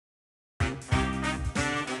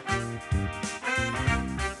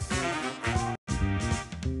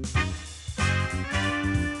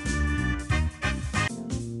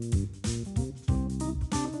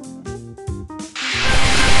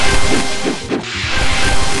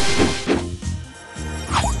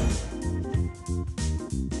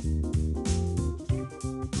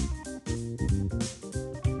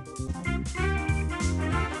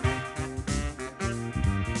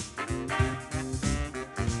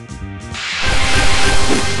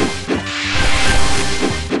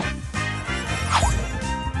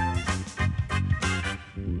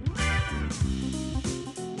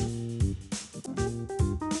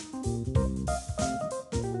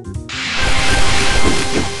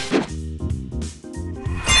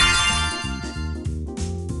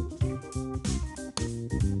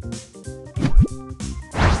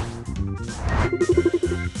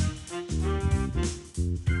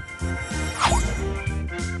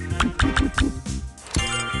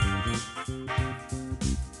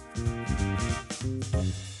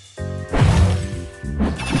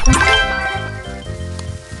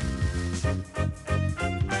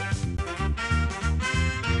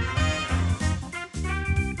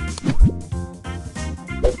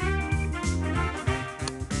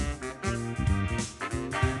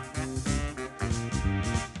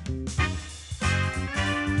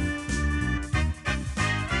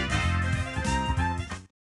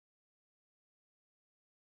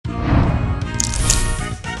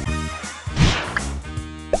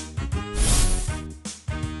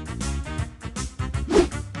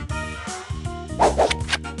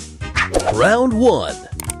Round 1.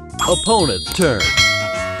 Opponent's turn.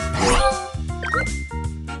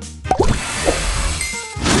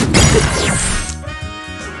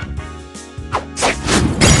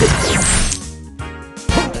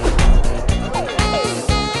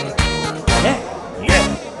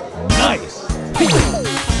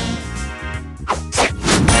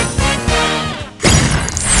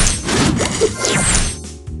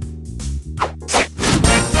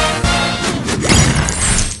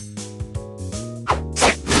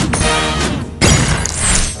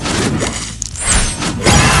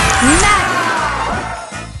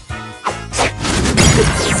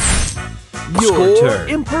 Your turn.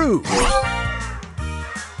 Improved.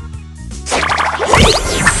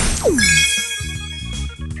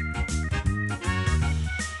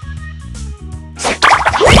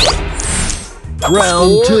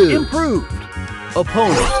 Round 2. Improved.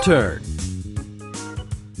 Opponent's turn.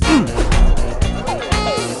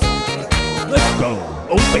 Let's go.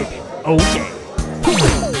 Oh baby. Oh yeah.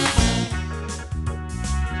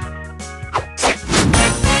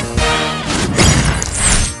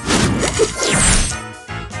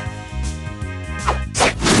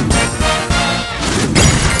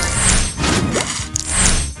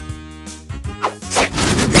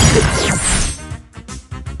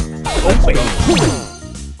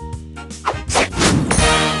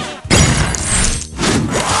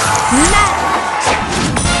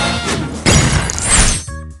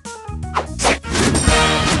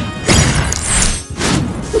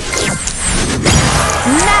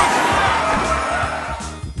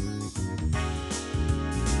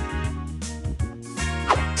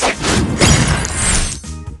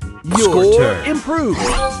 Your turn. Improved.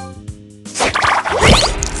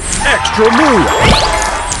 Extra move.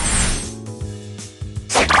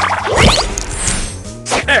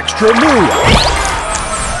 Extra move.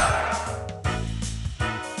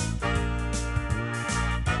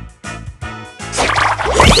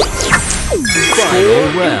 Final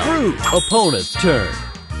round. Improved. Opponent's turn.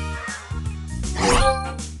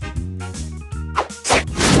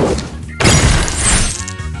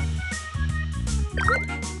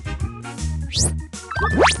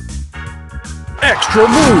 Extra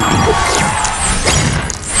move.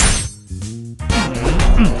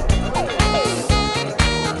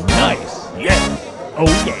 Nice. Yeah.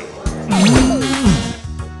 Oh yeah.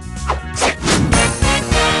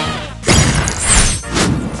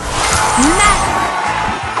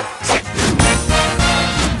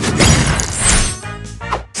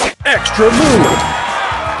 Extra move.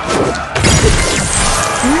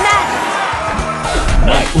 Nice.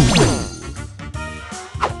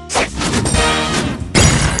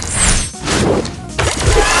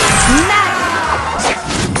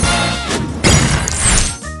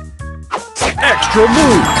 Extra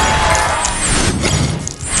move.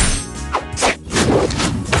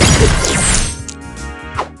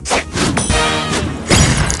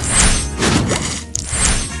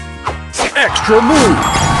 Extra move.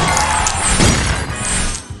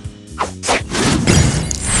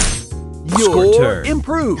 Your turn.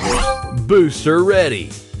 Improved. Booster ready.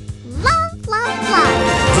 Love, love,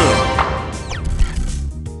 love.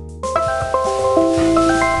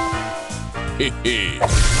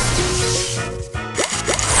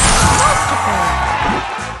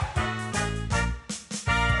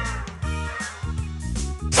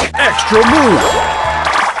 Extra move.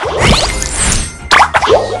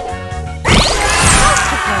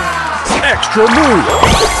 Extra move.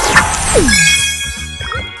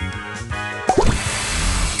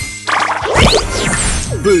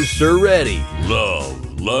 Booster ready.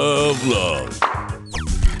 Love, love, love.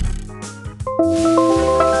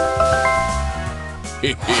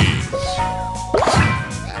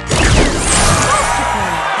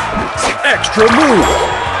 Extra move.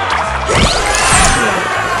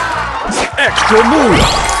 Extra move.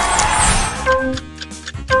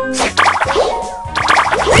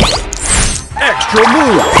 Extra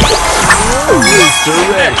move. Booster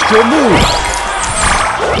ready. Extra move.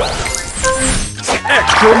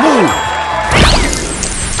 Extra move.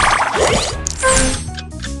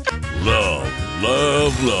 Love,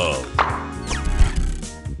 love, love.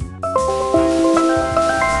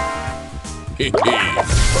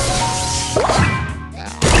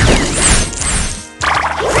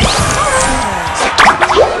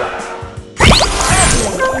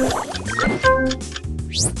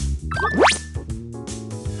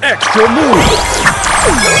 Extra move.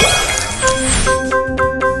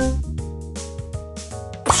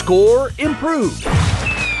 Score improved.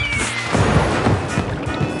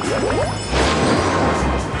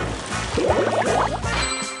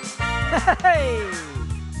 Hey!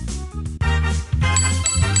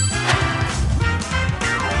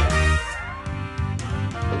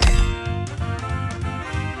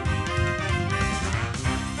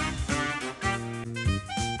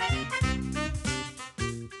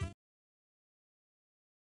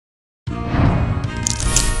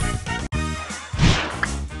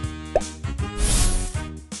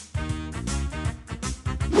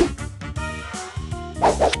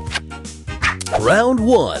 Round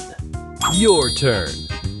 1. Your turn.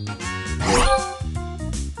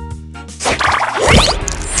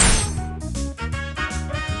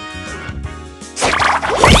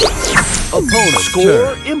 Opponent's score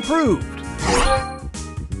turn. improved.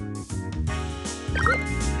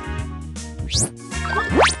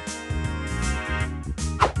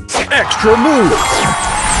 Extra move.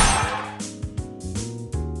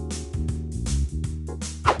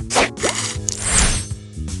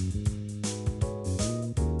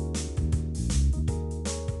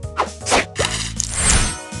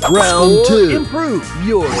 Round Score 2. Improved.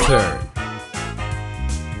 Your turn.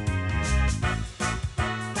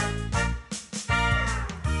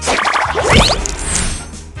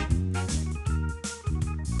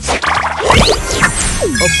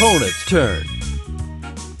 Opponent's turn.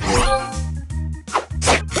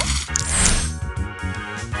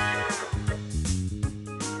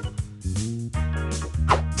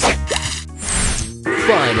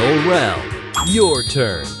 Final round. Your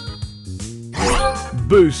turn.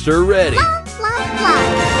 Booster ready. Fly, fly,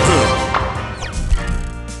 fly.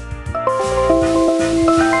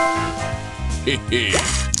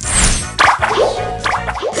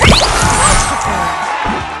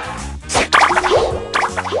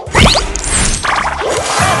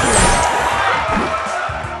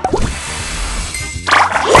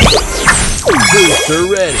 Booster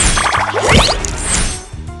ready.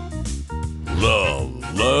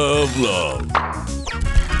 Love, love, love.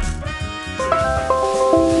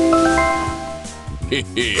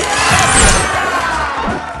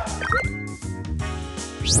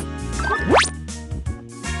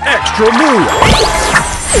 Extra move.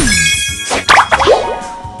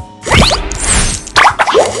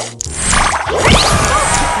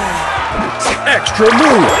 Extra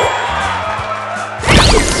move.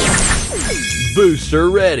 Booster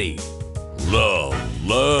ready. Love,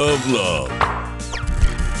 love, love.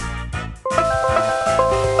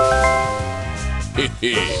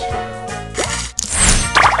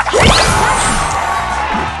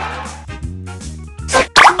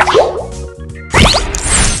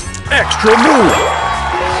 Extra move.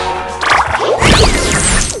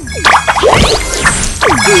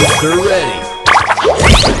 Booster ready.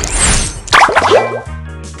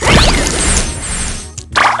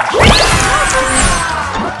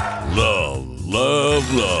 Love,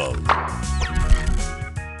 love, love.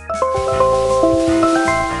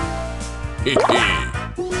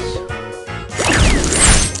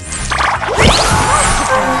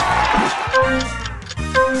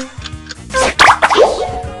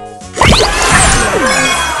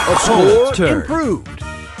 Score turn. improved.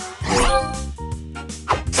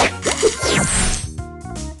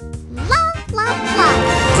 Love, love,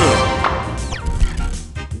 love.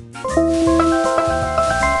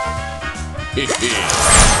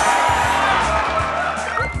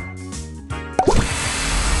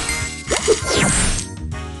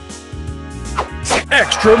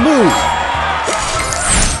 Extra move.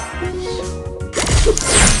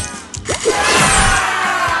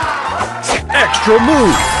 Extra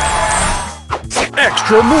move.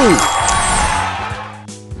 Extra move.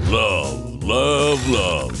 Love, love,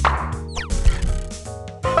 love.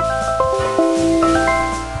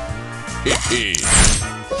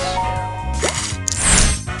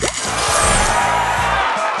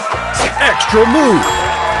 Extra move.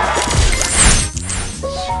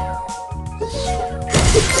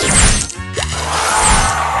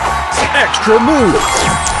 Extra move.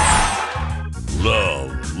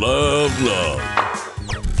 Love, love, love.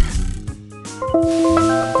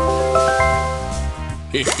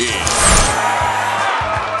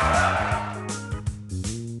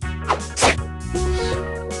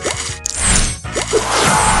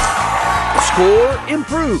 Score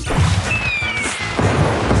improved.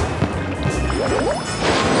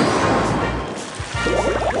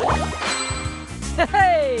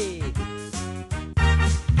 Hey!